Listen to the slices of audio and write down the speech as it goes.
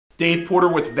Dave Porter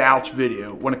with Vouch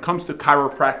Video. When it comes to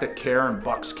chiropractic care in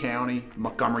Bucks County,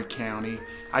 Montgomery County,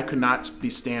 I could not be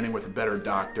standing with a better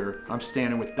doctor. I'm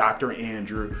standing with Dr.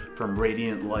 Andrew from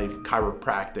Radiant Life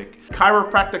Chiropractic.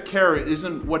 Chiropractic care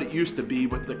isn't what it used to be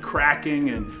with the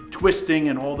cracking and twisting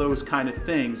and all those kind of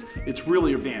things. It's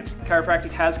really advanced.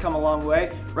 Chiropractic has come a long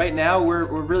way. Right now, we're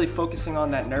really focusing on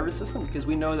that nervous system because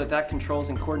we know that that controls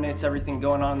and coordinates everything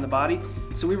going on in the body.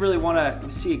 So we really want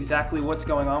to see exactly what's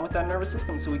going on with that nervous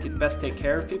system so we can best take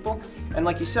care of people. And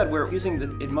like you said, we're using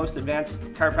the most advanced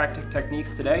chiropractic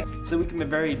techniques today so we can be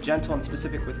very gentle and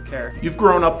specific with care. You've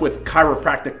grown up with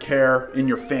chiropractic care in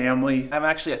your family. I'm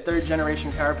actually a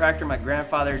third-generation chiropractor. My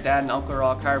grandfather, dad, and uncle are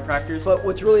all chiropractors. But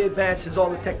what's really advanced is all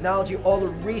the technology, all the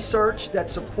research that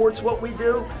supports what we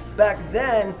do. Back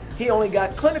then, he only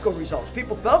got clinical results.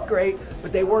 People felt great,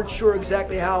 but they weren't sure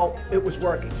exactly how it was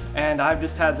working. And I've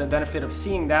just had the benefit of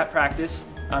seeing that practice,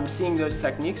 seeing those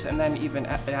techniques, and then even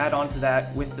add on to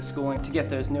that with the schooling to get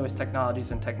those newest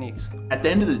technologies and techniques. At the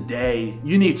end of the day,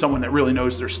 you need someone that really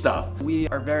knows their stuff. We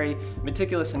are very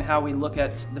meticulous in how we look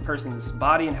at the person's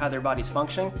body and how their body's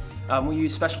functioning. We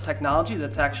use special technology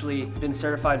that's actually been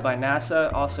certified by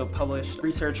NASA, also published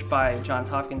research by Johns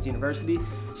Hopkins University.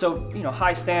 So,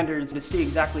 high standards to see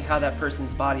exactly how that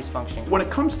person's body's functioning. When it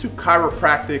comes to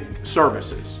chiropractic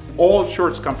services, all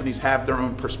insurance companies have their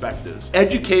own perspectives.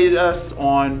 Educate us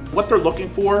on what they're looking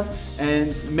for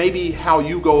and maybe how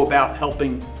you go about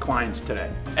helping clients today.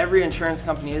 Every insurance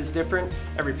company is different,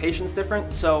 every patient's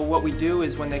different, so what we do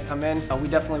is when they come in, we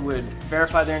definitely would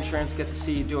verify their insurance,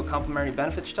 do a complimentary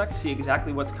benefits check to see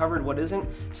exactly what's covered, what isn't,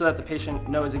 so that the patient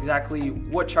knows exactly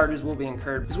what charges will be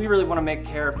incurred. Because we really want to make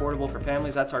care affordable for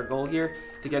families. That's our goal here,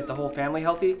 to get the whole family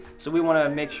healthy. So we want to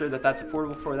make sure that that's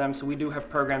affordable for them, so we do have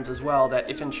programs as well that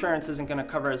if insurance isn't going to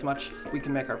cover as much, we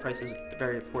can make our prices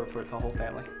very affordable for the whole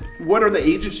family. What are the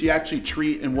ages you actually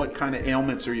treat and what kind of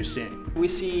ailments are you seeing? We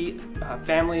see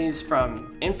families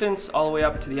from infants all the way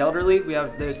up to the elderly. We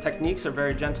have those techniques are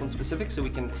very gentle and specific, so we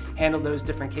can handle those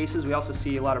different cases. We also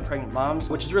see a lot of pregnant moms,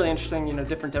 which is really interesting,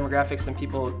 different demographics than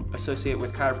people associate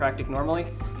with chiropractic normally.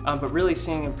 But really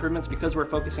seeing improvements because we're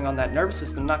focusing on that nervous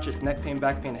system, not just neck pain,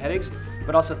 back pain, headaches,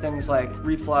 but also things like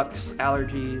reflux,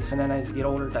 allergies, and then as you get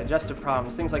older, digestive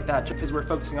problems, things like that, because we're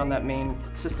focusing on that main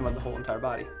system of the whole entire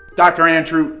body. Dr.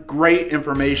 Andrew, great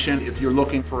information if you're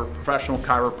looking for a professional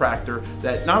chiropractor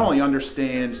that not only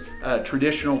understands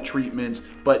traditional treatments,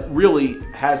 but really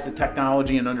has the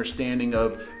technology and understanding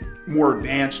of more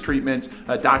advanced treatments.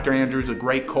 Dr. Andrew's a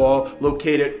great call,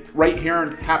 located right here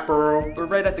in Hatboro. We're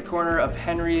right at the corner of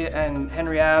Henry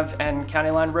Ave and County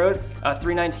Line Road,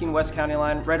 319 West County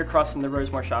Line, right across from the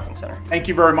Rosemore Shopping Center. Thank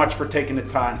you very much for taking the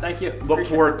time. Thank you. Look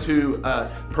forward to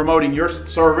promoting your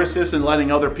services and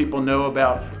letting other people know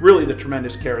about really the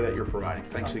tremendous care that you're providing.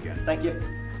 Thanks again. Thank you.